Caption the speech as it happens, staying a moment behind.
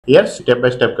Here's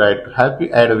step-by-step guide to help you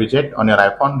add a widget on your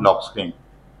iPhone lock screen.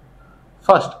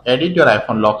 First, edit your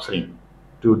iPhone lock screen.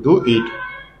 To do it,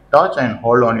 touch and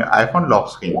hold on your iPhone lock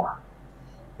screen.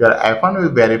 Your iPhone will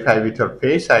verify with your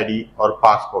Face ID or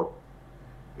passcode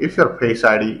if your Face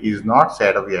ID is not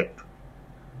set up yet.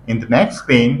 In the next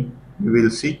screen, you will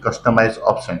see Customize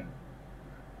option.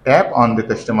 Tap on the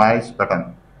Customize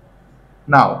button.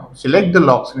 Now, select the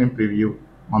lock screen preview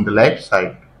on the left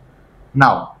side.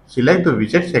 Now, select the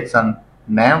widget section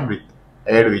named with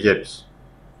Add Widgets.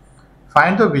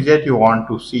 Find the widget you want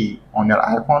to see on your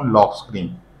iPhone lock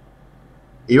screen,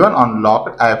 even on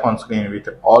locked iPhone screen with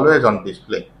always on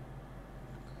display.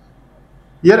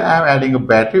 Here I am adding a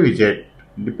battery widget.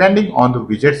 Depending on the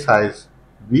widget size,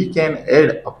 we can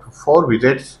add up to 4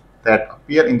 widgets that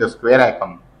appear in the square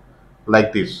icon,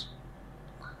 like this.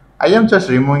 I am just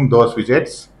removing those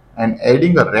widgets and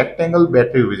adding a rectangle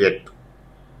battery widget.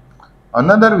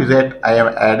 Another widget I am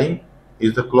adding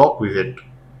is the clock widget.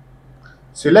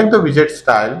 Select the widget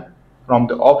style from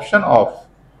the option of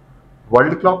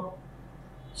world clock,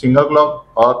 single clock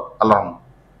or alarm.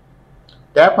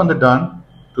 Tap on the done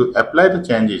to apply the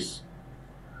changes.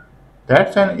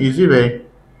 That's an easy way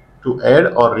to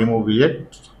add or remove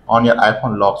widgets on your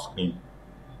iPhone lock screen.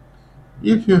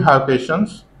 If you have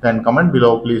questions, then comment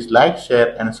below. Please like,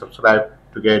 share and subscribe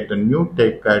to get the new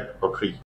tech guide for free.